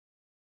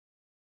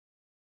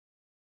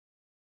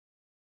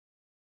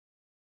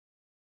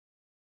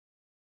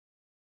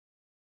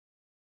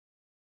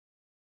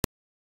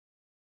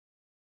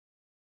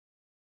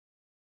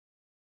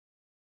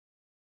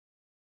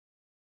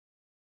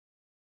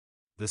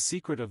The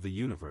Secret of the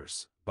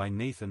Universe, by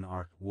Nathan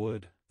R.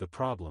 Wood, The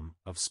Problem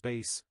of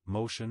Space,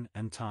 Motion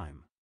and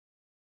Time.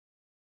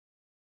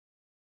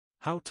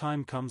 How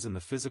time comes in the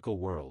physical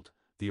world,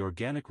 the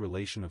organic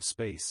relation of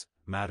space,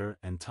 matter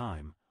and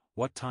time,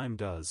 what time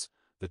does,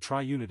 the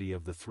triunity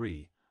of the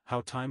three,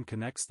 how time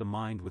connects the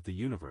mind with the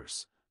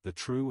universe, the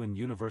true and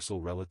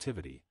universal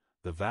relativity,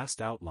 the vast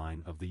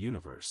outline of the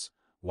universe,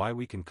 why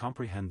we can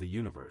comprehend the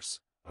universe,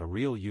 a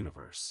real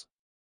universe.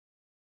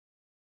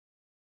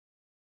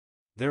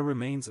 There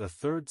remains a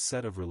third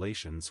set of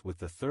relations with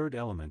the third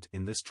element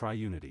in this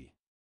triunity.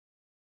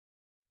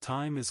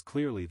 Time is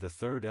clearly the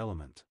third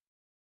element.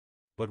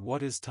 But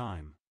what is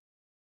time?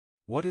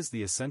 What is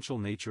the essential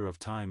nature of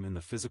time in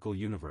the physical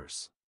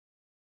universe?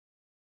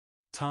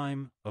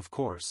 Time, of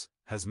course,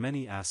 has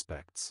many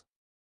aspects.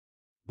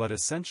 But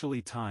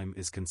essentially time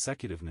is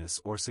consecutiveness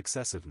or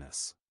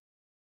successiveness.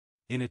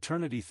 In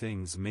eternity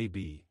things may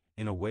be,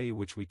 in a way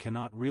which we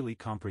cannot really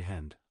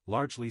comprehend,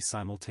 largely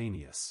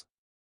simultaneous.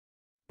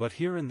 But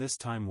here in this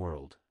time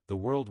world, the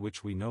world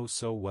which we know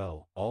so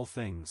well, all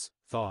things,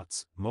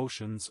 thoughts,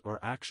 motions or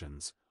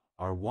actions,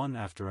 are one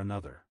after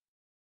another.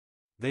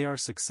 They are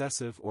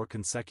successive or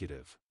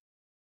consecutive.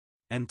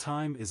 And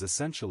time is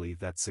essentially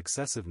that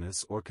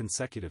successiveness or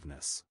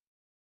consecutiveness.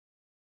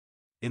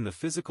 In the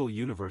physical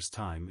universe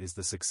time is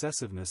the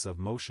successiveness of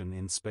motion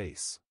in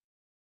space.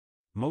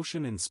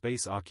 Motion in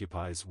space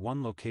occupies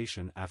one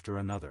location after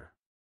another.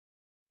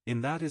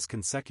 In that is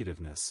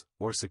consecutiveness,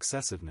 or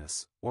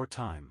successiveness, or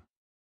time.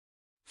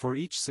 For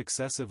each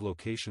successive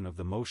location of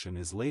the motion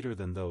is later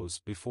than those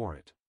before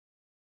it.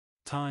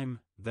 Time,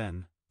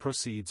 then,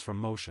 proceeds from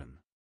motion.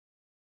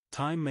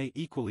 Time may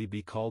equally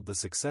be called the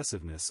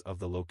successiveness of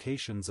the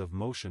locations of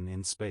motion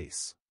in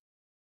space.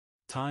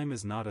 Time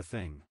is not a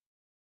thing.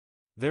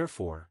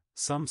 Therefore,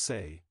 some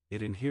say,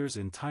 it inheres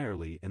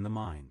entirely in the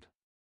mind.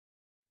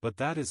 But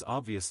that is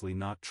obviously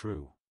not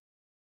true.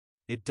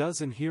 It does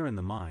inhere in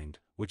the mind,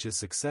 which is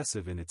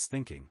successive in its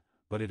thinking,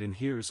 but it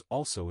inheres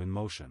also in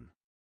motion.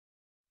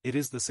 It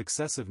is the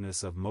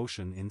successiveness of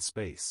motion in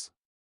space.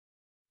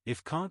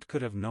 If Kant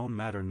could have known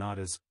matter not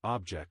as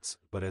objects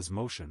but as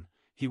motion,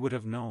 he would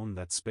have known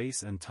that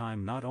space and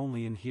time not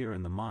only inhere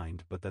in the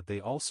mind but that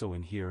they also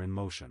inhere in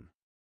motion.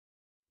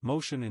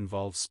 Motion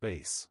involves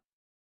space.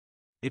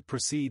 It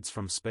proceeds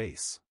from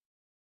space.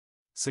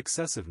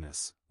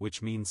 Successiveness,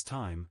 which means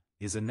time,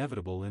 is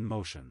inevitable in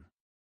motion.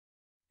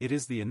 It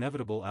is the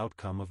inevitable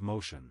outcome of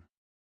motion.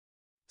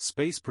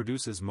 Space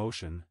produces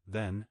motion,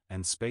 then,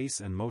 and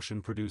space and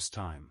motion produce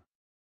time.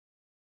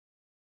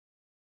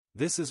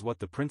 This is what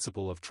the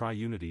principle of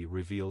triunity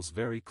reveals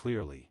very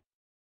clearly.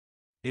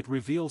 It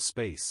reveals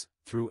space,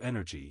 through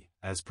energy,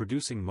 as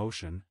producing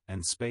motion,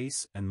 and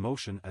space and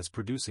motion as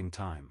producing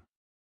time.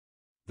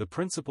 The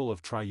principle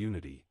of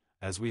triunity,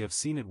 as we have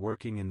seen it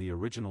working in the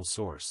original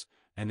source,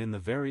 and in the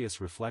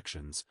various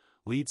reflections,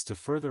 leads to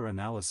further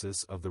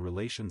analysis of the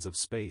relations of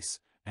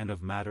space, and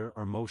of matter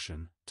or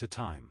motion, to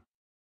time.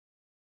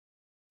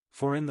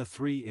 For in the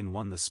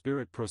three-in-one the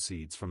Spirit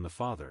proceeds from the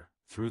Father,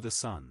 through the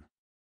Son.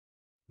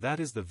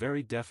 That is the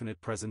very definite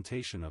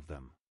presentation of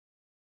them.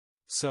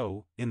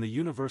 So, in the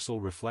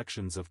universal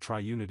reflections of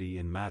triunity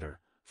in matter,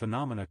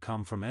 phenomena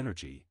come from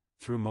energy,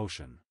 through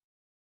motion.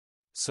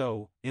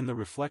 So, in the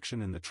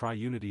reflection in the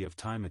triunity of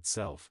time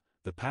itself,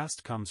 the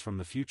past comes from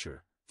the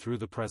future, through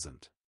the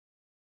present.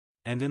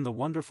 And in the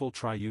wonderful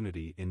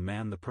triunity in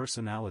man the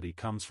personality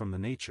comes from the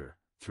nature,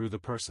 through the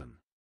person.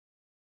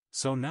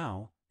 So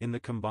now, in the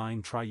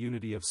combined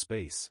triunity of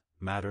space,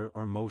 matter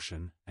or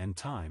motion, and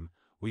time,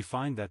 we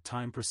find that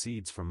time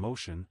proceeds from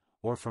motion,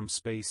 or from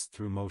space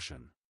through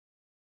motion.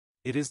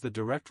 It is the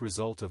direct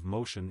result of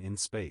motion in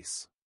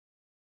space.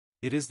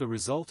 It is the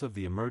result of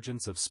the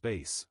emergence of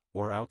space,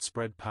 or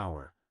outspread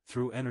power,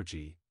 through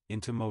energy,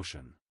 into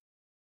motion.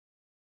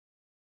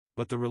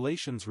 But the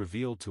relations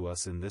revealed to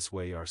us in this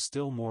way are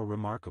still more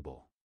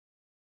remarkable.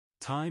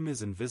 Time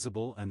is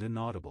invisible and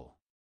inaudible.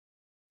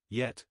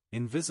 Yet,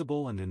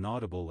 invisible and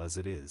inaudible as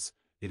it is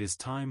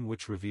time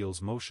which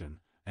reveals motion,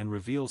 and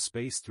reveals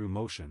space through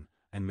motion,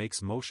 and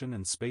makes motion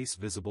and space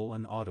visible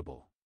and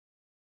audible.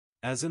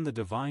 As in the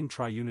divine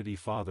triunity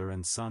Father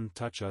and Son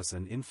touch us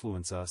and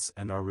influence us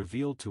and are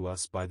revealed to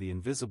us by the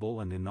invisible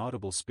and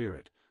inaudible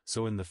Spirit,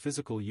 so in the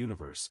physical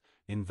universe,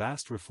 in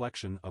vast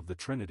reflection of the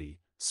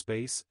Trinity,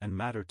 space and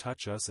matter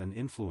touch us and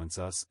influence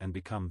us and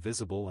become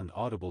visible and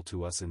audible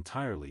to us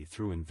entirely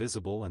through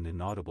invisible and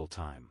inaudible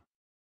time.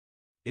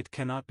 It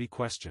cannot be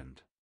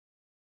questioned.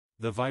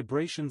 The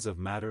vibrations of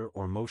matter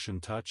or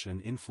motion touch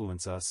and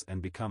influence us and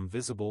become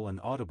visible and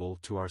audible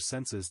to our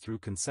senses through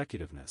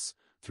consecutiveness,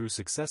 through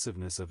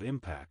successiveness of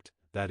impact,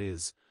 that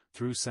is,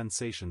 through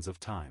sensations of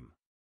time.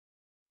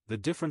 The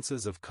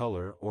differences of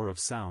color or of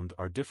sound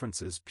are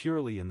differences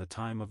purely in the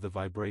time of the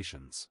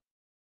vibrations.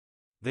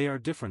 They are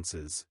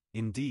differences,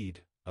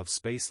 indeed, of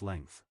space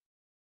length.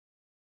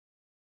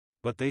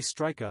 But they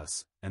strike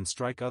us, and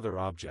strike other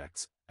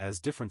objects,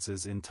 as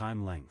differences in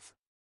time length.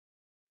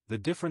 The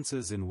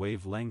differences in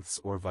wavelengths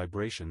or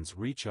vibrations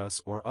reach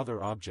us or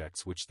other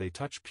objects which they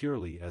touch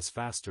purely as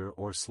faster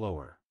or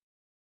slower.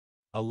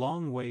 A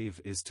long wave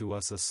is to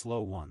us a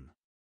slow one.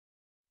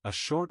 A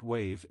short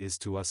wave is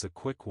to us a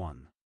quick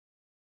one.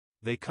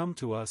 They come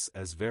to us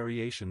as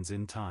variations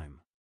in time.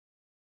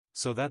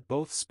 So that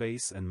both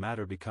space and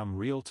matter become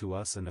real to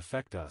us and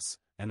affect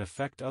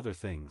other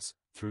things,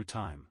 through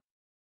time.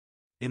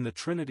 In the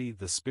Trinity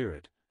the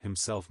Spirit,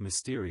 Himself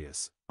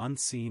mysterious,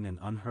 unseen and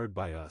unheard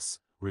by us,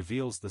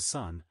 reveals the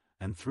Son,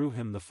 and through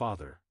Him the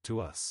Father, to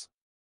us.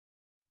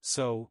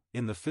 So,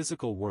 in the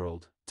physical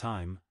world,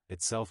 time,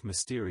 itself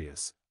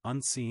mysterious,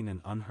 unseen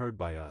and unheard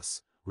by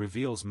us,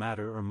 reveals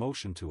matter or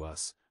motion to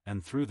us,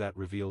 and through that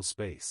reveals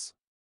space.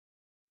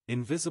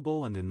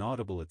 Invisible and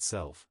inaudible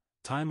itself,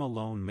 time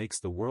alone makes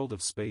the world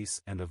of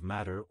space and of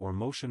matter or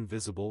motion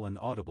visible and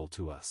audible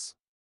to us.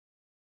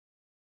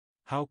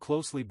 How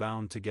closely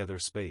bound together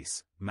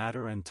space,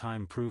 matter and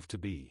time prove to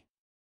be.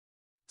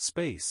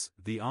 Space,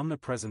 the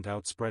omnipresent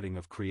outspreading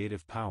of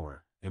creative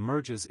power,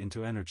 emerges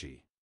into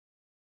energy.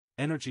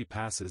 Energy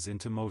passes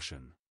into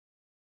motion.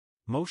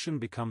 Motion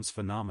becomes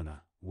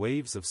phenomena,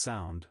 waves of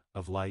sound,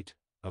 of light,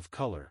 of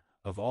color,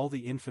 of all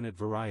the infinite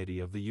variety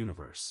of the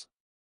universe.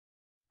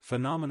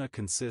 Phenomena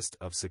consist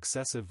of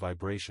successive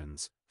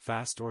vibrations,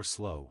 fast or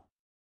slow.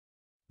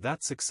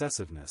 That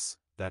successiveness,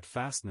 that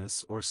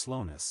fastness or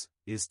slowness,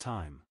 is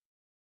time.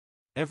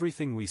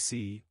 Everything we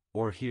see,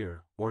 or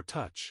hear, or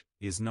touch,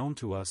 is known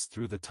to us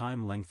through the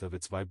time length of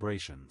its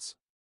vibrations.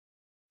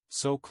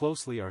 So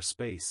closely are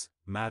space,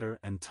 matter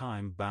and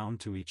time bound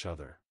to each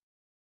other.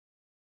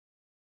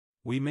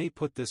 We may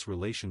put this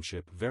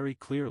relationship very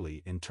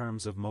clearly in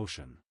terms of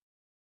motion.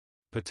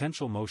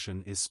 Potential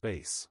motion is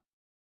space.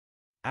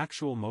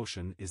 Actual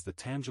motion is the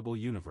tangible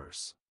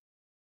universe.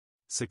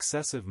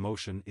 Successive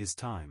motion is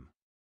time.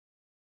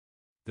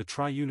 The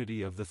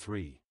triunity of the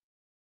three.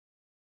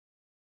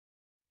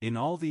 In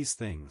all these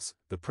things,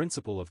 the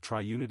principle of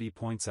triunity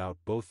points out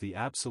both the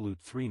absolute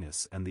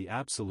threeness and the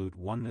absolute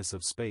oneness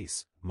of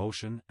space,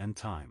 motion and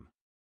time.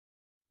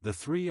 The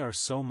three are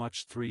so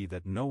much three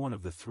that no one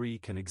of the three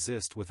can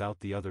exist without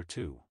the other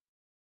two.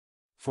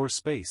 For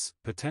space,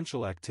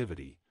 potential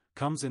activity,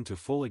 comes into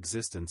full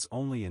existence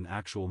only in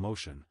actual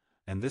motion,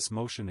 and this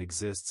motion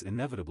exists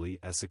inevitably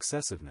as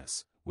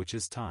successiveness, which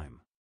is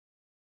time.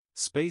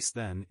 Space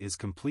then is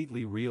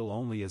completely real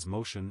only as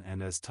motion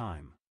and as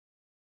time.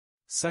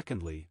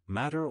 Secondly,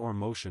 matter or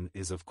motion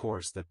is of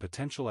course that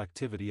potential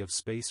activity of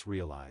space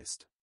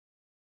realized.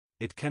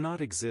 It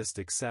cannot exist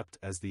except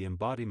as the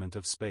embodiment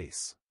of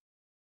space.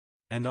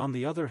 And on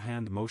the other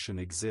hand motion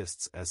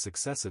exists as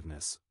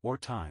successiveness, or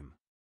time.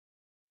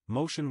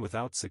 Motion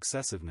without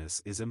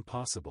successiveness is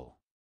impossible.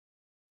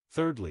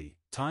 Thirdly,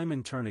 time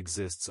in turn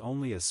exists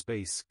only as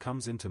space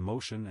comes into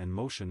motion and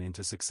motion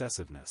into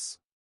successiveness.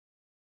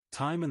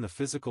 Time in the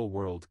physical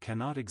world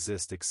cannot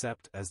exist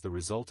except as the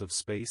result of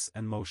space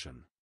and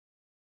motion.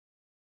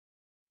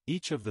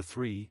 Each of the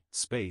three,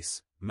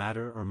 space,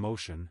 matter or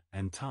motion,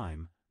 and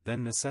time,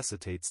 then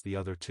necessitates the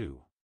other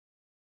two.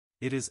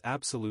 It is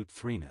absolute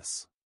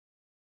threeness.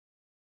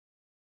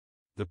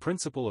 The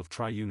principle of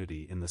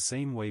triunity in the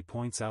same way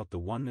points out the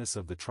oneness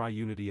of the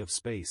triunity of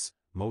space,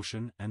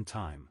 motion and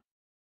time.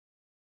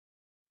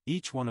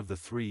 Each one of the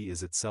three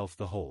is itself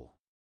the whole.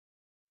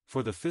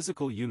 For the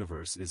physical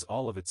universe is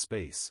all of its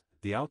space,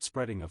 the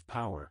outspreading of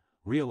power,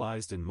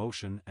 realized in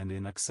motion and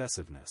in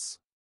accessiveness.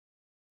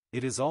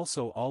 It is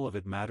also all of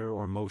it matter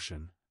or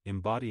motion,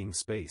 embodying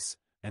space,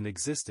 and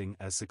existing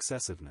as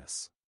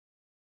successiveness.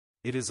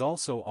 It is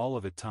also all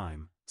of it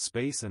time,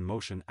 space and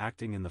motion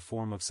acting in the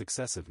form of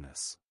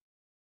successiveness.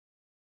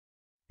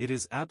 It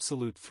is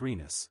absolute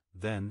threeness,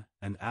 then,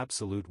 and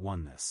absolute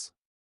oneness.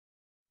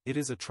 It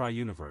is a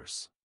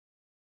triuniverse.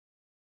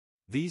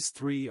 These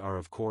three are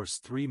of course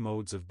three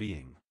modes of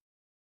being.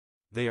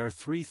 They are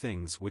three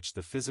things which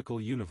the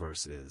physical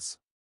universe is.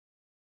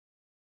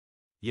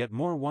 Yet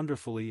more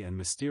wonderfully and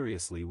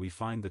mysteriously we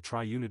find the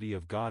triunity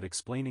of God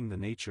explaining the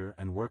nature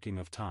and working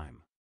of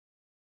time.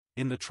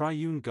 In the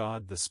triune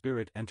God the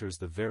Spirit enters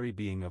the very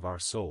being of our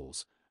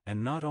souls,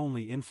 and not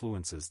only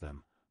influences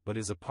them, but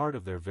is a part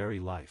of their very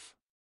life.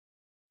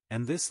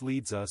 And this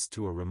leads us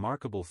to a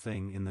remarkable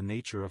thing in the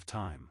nature of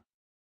time.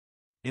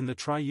 In the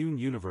triune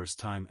universe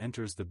time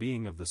enters the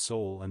being of the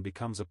soul and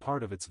becomes a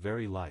part of its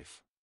very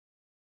life.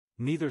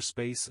 Neither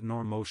space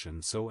nor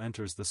motion so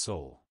enters the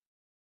soul.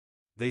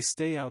 They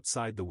stay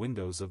outside the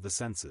windows of the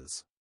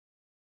senses.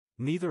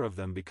 Neither of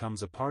them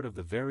becomes a part of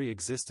the very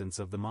existence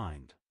of the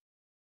mind.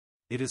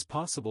 It is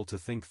possible to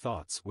think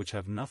thoughts which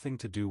have nothing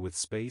to do with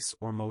space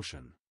or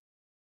motion.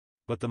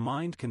 But the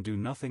mind can do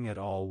nothing at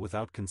all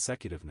without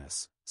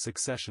consecutiveness,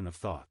 succession of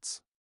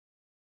thoughts.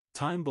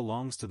 Time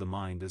belongs to the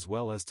mind as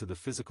well as to the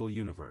physical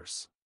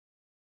universe.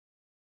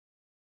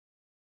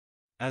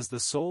 As the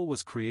soul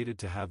was created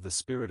to have the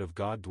Spirit of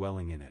God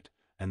dwelling in it,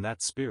 and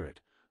that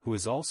Spirit, who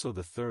is also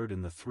the third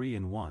in the three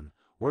in one,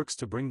 works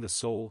to bring the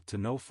soul to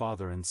know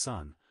Father and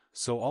Son,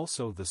 so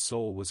also the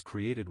soul was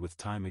created with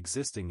time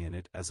existing in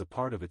it as a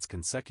part of its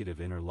consecutive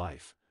inner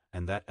life,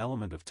 and that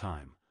element of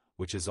time,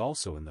 which is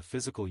also in the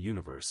physical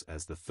universe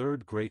as the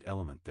third great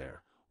element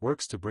there,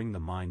 works to bring the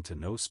mind to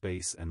know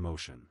space and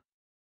motion.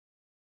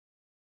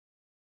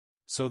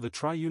 So the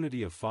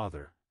triunity of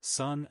Father,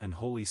 Son and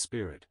Holy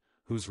Spirit,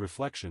 whose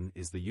reflection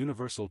is the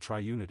universal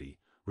triunity,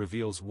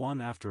 reveals one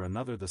after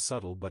another the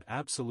subtle but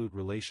absolute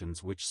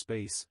relations which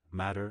space,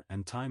 matter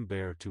and time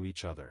bear to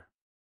each other.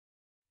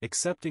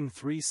 Accepting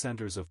three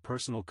centers of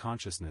personal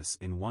consciousness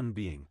in one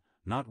being,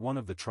 not one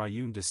of the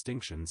triune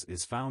distinctions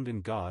is found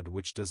in God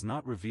which does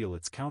not reveal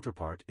its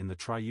counterpart in the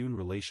triune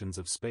relations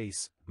of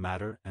space,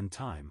 matter and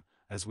time,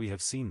 as we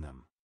have seen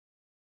them.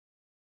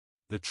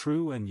 The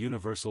true and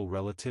universal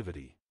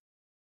relativity.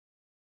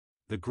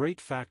 The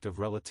great fact of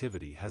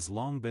relativity has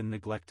long been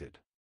neglected.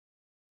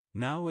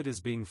 Now it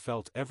is being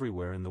felt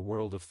everywhere in the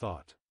world of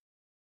thought.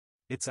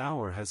 Its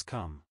hour has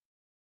come.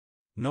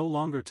 No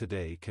longer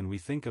today can we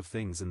think of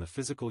things in the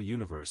physical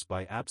universe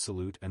by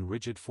absolute and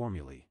rigid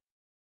formulae.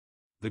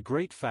 The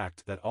great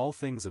fact that all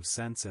things of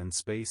sense and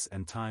space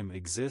and time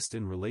exist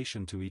in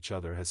relation to each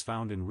other has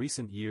found in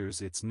recent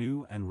years its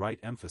new and right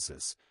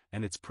emphasis,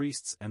 and its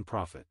priests and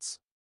prophets.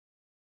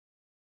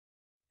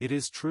 It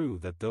is true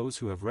that those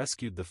who have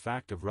rescued the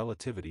fact of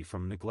relativity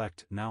from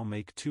neglect now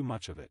make too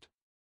much of it.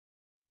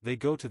 They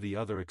go to the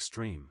other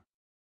extreme.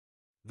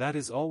 That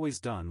is always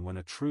done when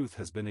a truth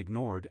has been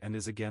ignored and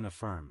is again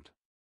affirmed.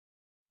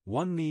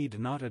 One need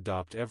not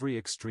adopt every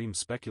extreme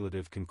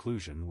speculative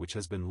conclusion which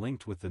has been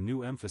linked with the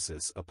new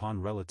emphasis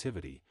upon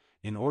relativity,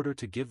 in order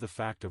to give the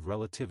fact of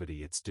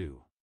relativity its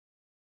due.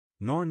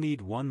 Nor need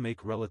one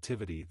make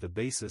relativity the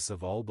basis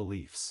of all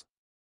beliefs.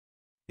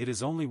 It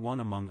is only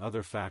one among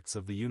other facts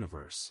of the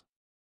universe.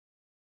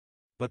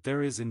 But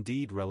there is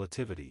indeed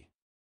relativity.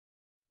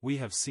 We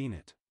have seen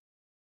it.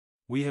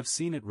 We have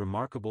seen it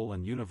remarkable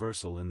and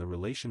universal in the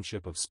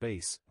relationship of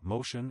space,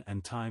 motion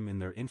and time in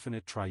their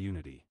infinite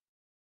triunity.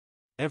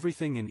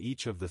 Everything in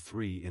each of the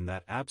three in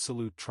that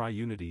absolute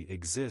triunity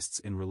exists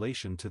in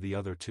relation to the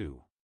other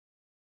two.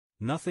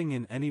 Nothing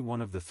in any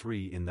one of the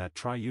three in that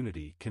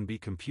triunity can be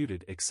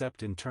computed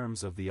except in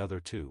terms of the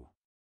other two.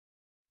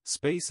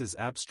 Space is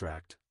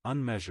abstract,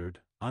 unmeasured,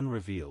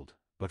 unrevealed,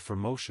 but for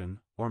motion,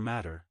 or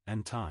matter,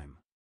 and time.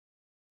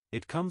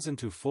 It comes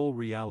into full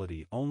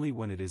reality only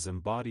when it is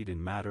embodied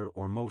in matter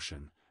or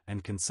motion,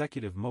 and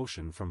consecutive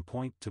motion from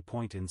point to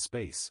point in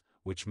space,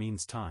 which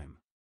means time.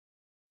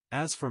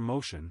 As for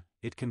motion,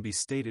 it can be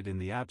stated in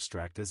the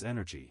abstract as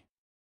energy.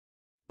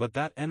 But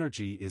that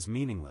energy is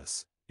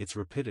meaningless, its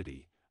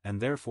rapidity, and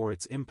therefore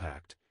its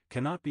impact,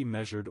 cannot be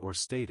measured or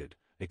stated,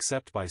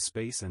 except by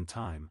space and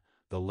time,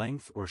 the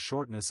length or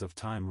shortness of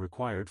time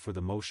required for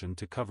the motion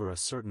to cover a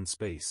certain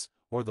space,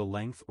 or the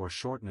length or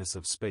shortness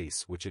of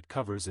space which it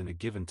covers in a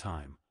given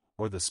time,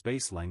 or the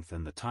space length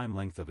and the time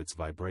length of its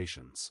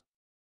vibrations.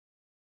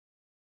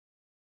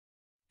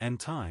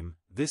 And time,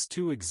 this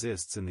too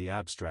exists in the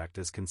abstract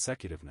as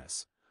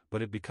consecutiveness,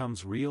 but it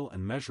becomes real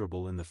and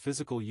measurable in the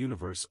physical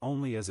universe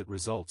only as it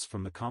results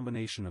from the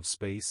combination of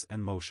space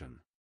and motion.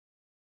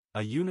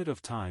 A unit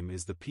of time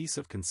is the piece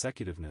of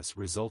consecutiveness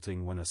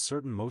resulting when a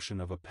certain motion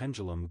of a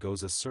pendulum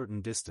goes a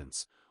certain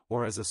distance,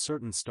 or as a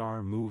certain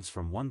star moves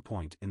from one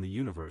point in the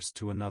universe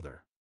to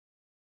another.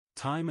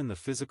 Time in the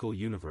physical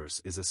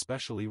universe is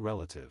especially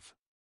relative.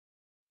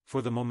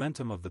 For the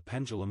momentum of the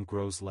pendulum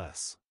grows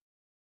less.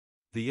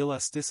 The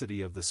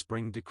elasticity of the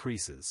spring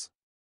decreases.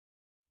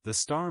 The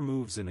star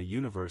moves in a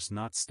universe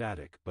not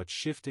static but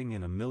shifting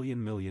in a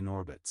million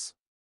orbits.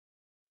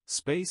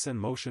 Space and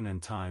motion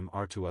and time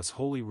are to us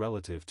wholly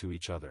relative to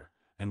each other,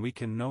 and we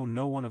can know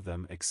no one of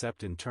them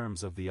except in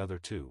terms of the other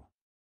two.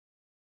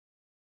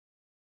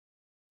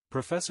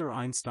 Professor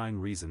Einstein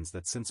reasons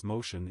that since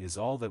motion is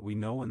all that we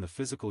know in the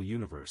physical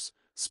universe,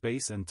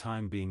 space and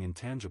time being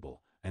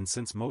intangible, and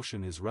since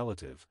motion is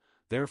relative,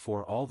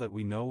 therefore all that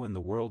we know in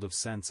the world of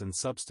sense and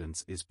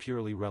substance is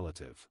purely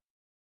relative.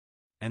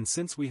 And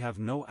since we have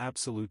no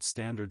absolute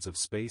standards of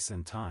space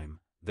and time,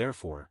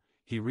 therefore,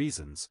 he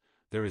reasons,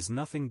 there is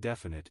nothing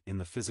definite in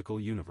the physical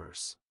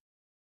universe.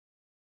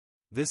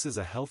 This is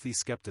a healthy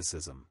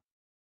skepticism.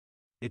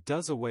 It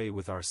does away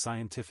with our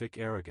scientific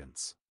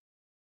arrogance.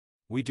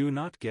 We do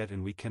not get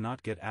and we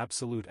cannot get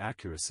absolute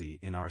accuracy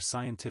in our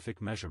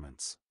scientific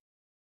measurements.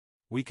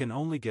 We can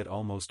only get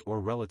almost or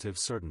relative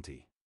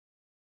certainty.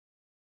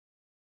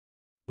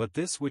 But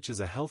this which is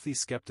a healthy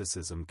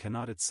skepticism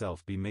cannot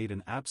itself be made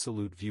an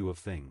absolute view of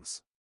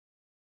things.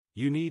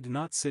 You need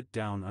not sit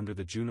down under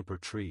the juniper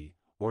tree,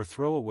 or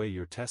throw away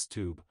your test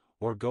tube,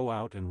 or go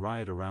out and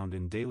riot around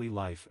in daily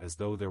life as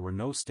though there were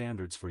no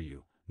standards for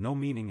you, no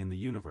meaning in the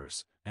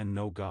universe, and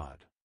no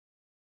God.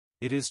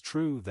 It is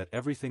true that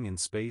everything in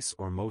space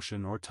or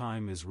motion or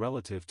time is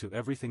relative to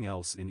everything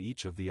else in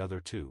each of the other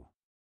two.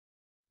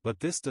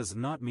 But this does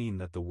not mean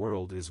that the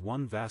world is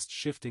one vast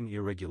shifting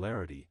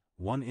irregularity,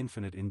 one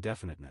infinite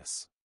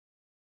indefiniteness.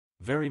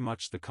 Very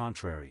much the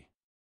contrary.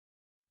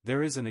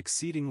 There is an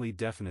exceedingly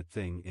definite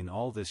thing in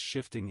all this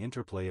shifting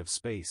interplay of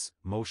space,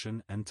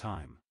 motion and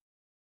time.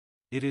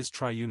 It is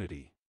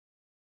triunity.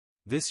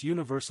 This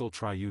universal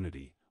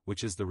triunity,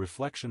 which is the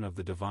reflection of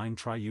the divine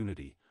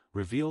triunity,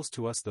 reveals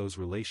to us those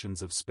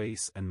relations of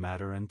space and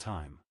matter and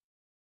time.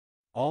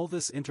 All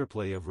this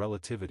interplay of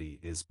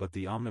relativity is but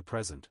the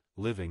omnipresent,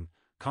 living,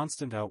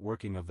 constant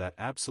outworking of that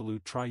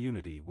absolute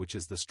triunity which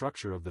is the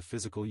structure of the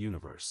physical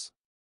universe.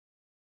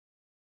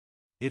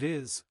 It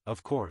is,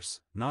 of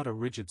course, not a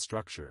rigid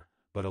structure,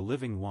 but a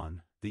living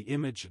one, the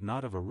image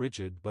not of a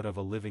rigid but of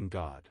a living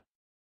God.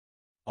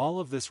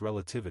 All of this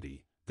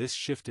relativity, this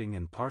shifting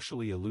and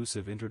partially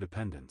elusive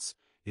interdependence,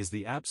 is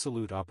the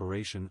absolute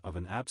operation of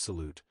an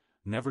absolute,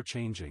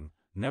 never-changing,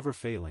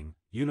 never-failing,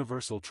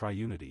 universal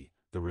triunity,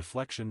 the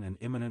reflection and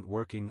immanent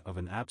working of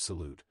an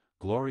absolute,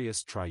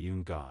 glorious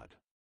triune God.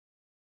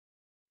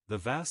 The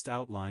vast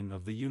outline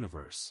of the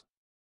universe.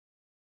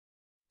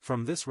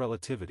 From this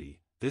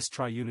relativity, this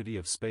triunity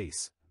of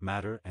space,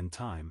 matter and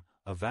time,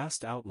 a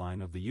vast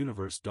outline of the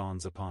universe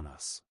dawns upon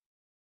us.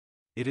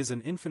 It is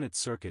an infinite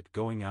circuit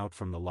going out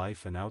from the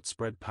life and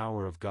outspread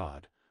power of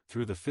God,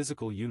 through the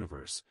physical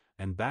universe,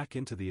 and back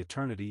into the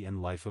eternity and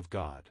life of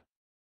God.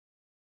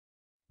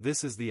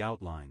 This is the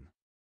outline.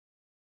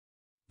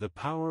 The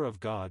power of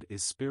God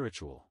is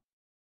spiritual.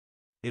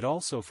 It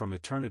also from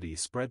eternity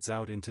spreads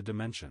out into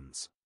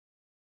dimensions.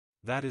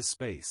 That is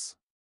space.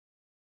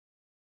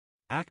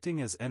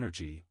 Acting as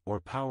energy, or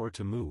power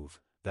to move,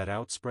 that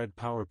outspread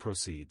power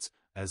proceeds,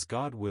 as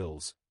God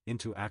wills,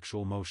 into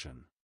actual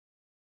motion.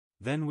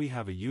 Then we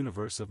have a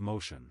universe of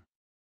motion.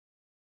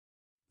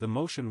 The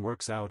motion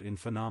works out in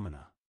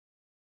phenomena.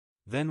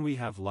 Then we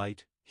have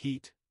light,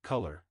 heat,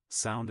 color,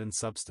 sound and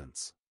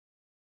substance.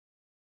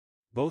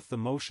 Both the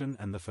motion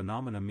and the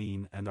phenomena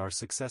mean and are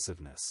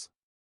successiveness.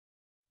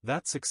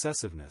 That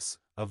successiveness,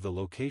 of the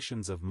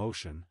locations of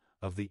motion,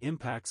 of the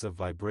impacts of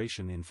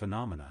vibration in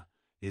phenomena,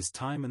 is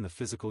time in the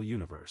physical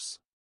universe.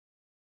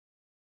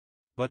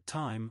 But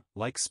time,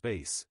 like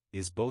space,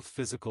 is both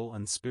physical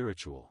and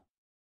spiritual.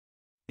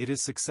 It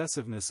is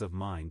successiveness of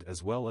mind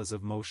as well as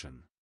of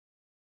motion.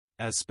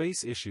 As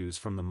space issues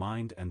from the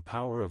mind and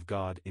power of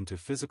God into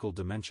physical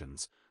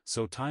dimensions,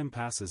 so time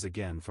passes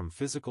again from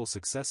physical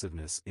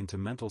successiveness into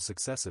mental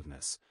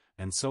successiveness,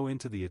 and so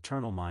into the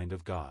eternal mind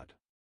of God.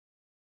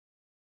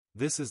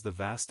 This is the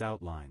vast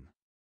outline.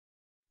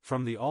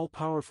 From the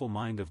all-powerful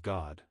mind of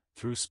God,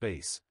 through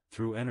space,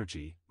 through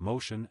energy,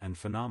 motion and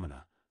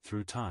phenomena,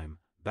 through time,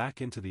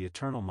 back into the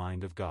eternal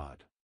mind of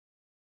God.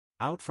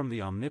 Out from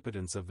the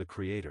omnipotence of the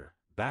Creator,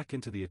 back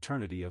into the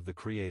eternity of the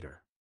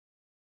Creator.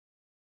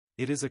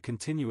 It is a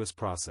continuous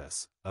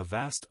process, a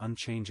vast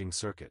unchanging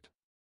circuit.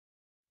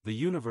 The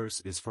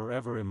universe is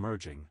forever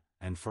emerging,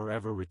 and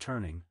forever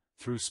returning,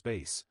 through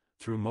space,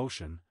 through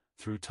motion,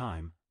 through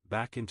time,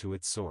 back into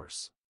its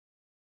source.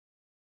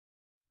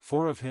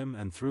 For of him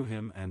and through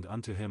him and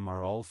unto him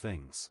are all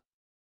things.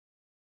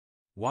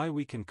 Why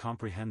we can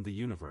comprehend the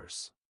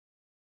universe.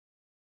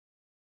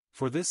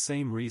 For this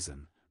same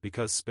reason,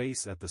 because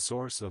space at the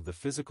source of the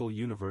physical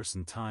universe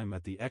and time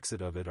at the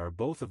exit of it are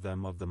both of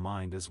them of the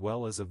mind as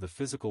well as of the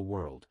physical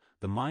world,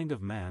 the mind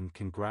of man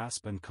can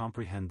grasp and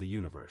comprehend the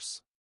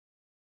universe.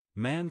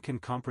 Man can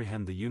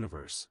comprehend the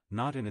universe,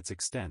 not in its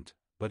extent,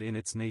 but in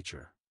its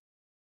nature.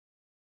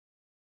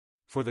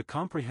 For the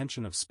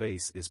comprehension of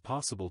space is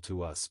possible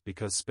to us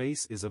because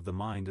space is of the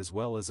mind as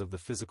well as of the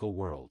physical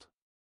world.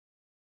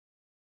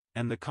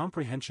 And the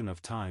comprehension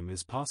of time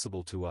is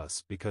possible to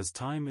us because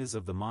time is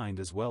of the mind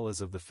as well as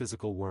of the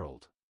physical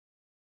world.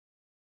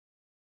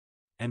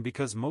 And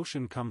because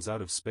motion comes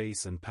out of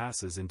space and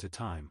passes into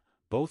time,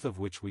 both of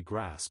which we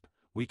grasp,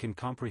 we can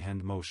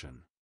comprehend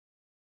motion.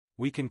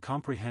 We can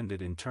comprehend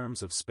it in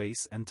terms of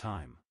space and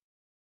time.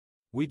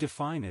 We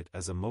define it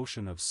as a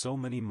motion of so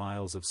many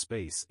miles of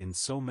space in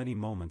so many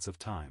moments of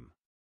time.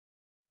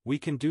 We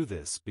can do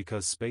this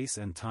because space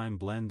and time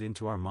blend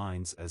into our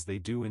minds as they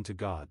do into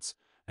God's,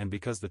 and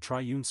because the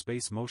triune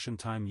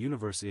space-motion-time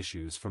universe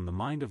issues from the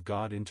mind of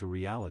God into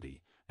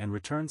reality, and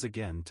returns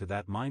again to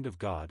that mind of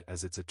God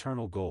as its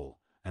eternal goal,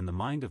 and the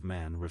mind of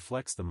man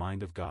reflects the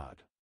mind of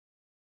God.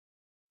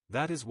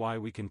 That is why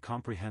we can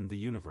comprehend the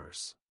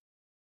universe.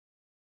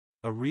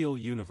 A real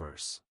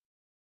universe.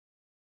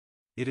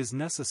 It is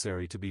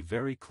necessary to be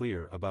very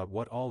clear about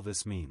what all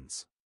this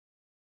means.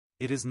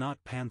 It is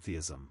not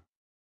pantheism.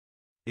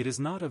 It is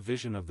not a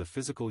vision of the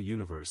physical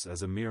universe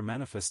as a mere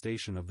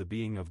manifestation of the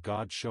being of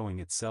God showing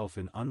itself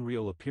in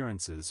unreal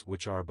appearances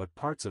which are but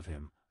parts of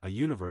him, a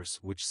universe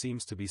which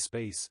seems to be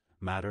space,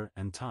 matter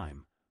and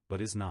time,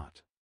 but is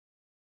not.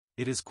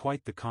 It is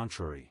quite the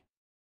contrary.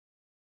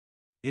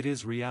 It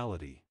is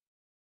reality.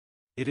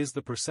 It is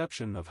the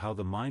perception of how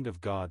the mind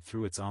of God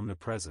through its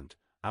omnipresent,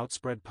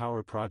 outspread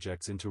power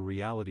projects into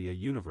reality a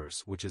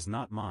universe which is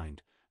not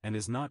mind, and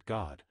is not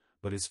God,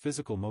 but is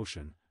physical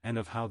motion, and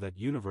of how that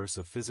universe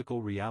of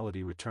physical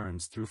reality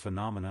returns through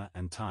phenomena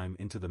and time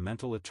into the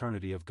mental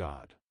eternity of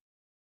God.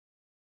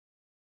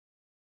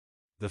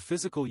 The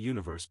physical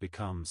universe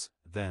becomes,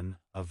 then,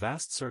 a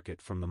vast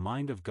circuit from the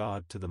mind of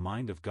God to the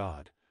mind of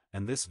God,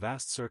 and this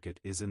vast circuit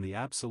is in the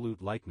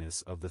absolute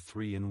likeness of the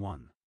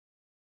three-in-one.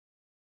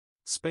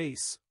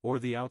 Space, or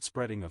the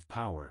outspreading of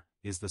power,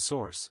 is the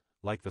source,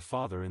 like the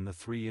Father in the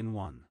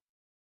three-in-one.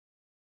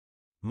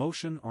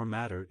 Motion or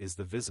matter is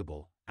the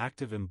visible,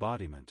 active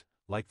embodiment,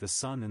 like the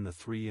Son in the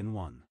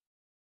three-in-one.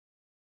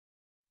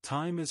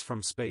 Time is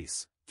from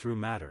space, through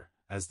matter,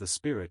 as the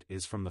Spirit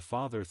is from the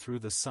Father through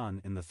the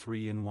Son in the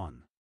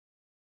Three-in-One.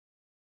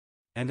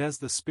 And as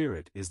the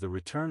Spirit is the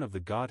return of the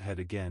Godhead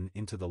again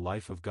into the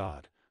life of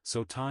God,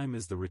 so time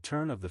is the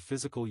return of the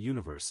physical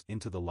universe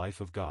into the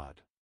life of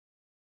God.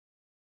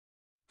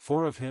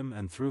 For of him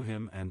and through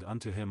him and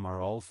unto him are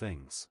all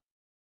things.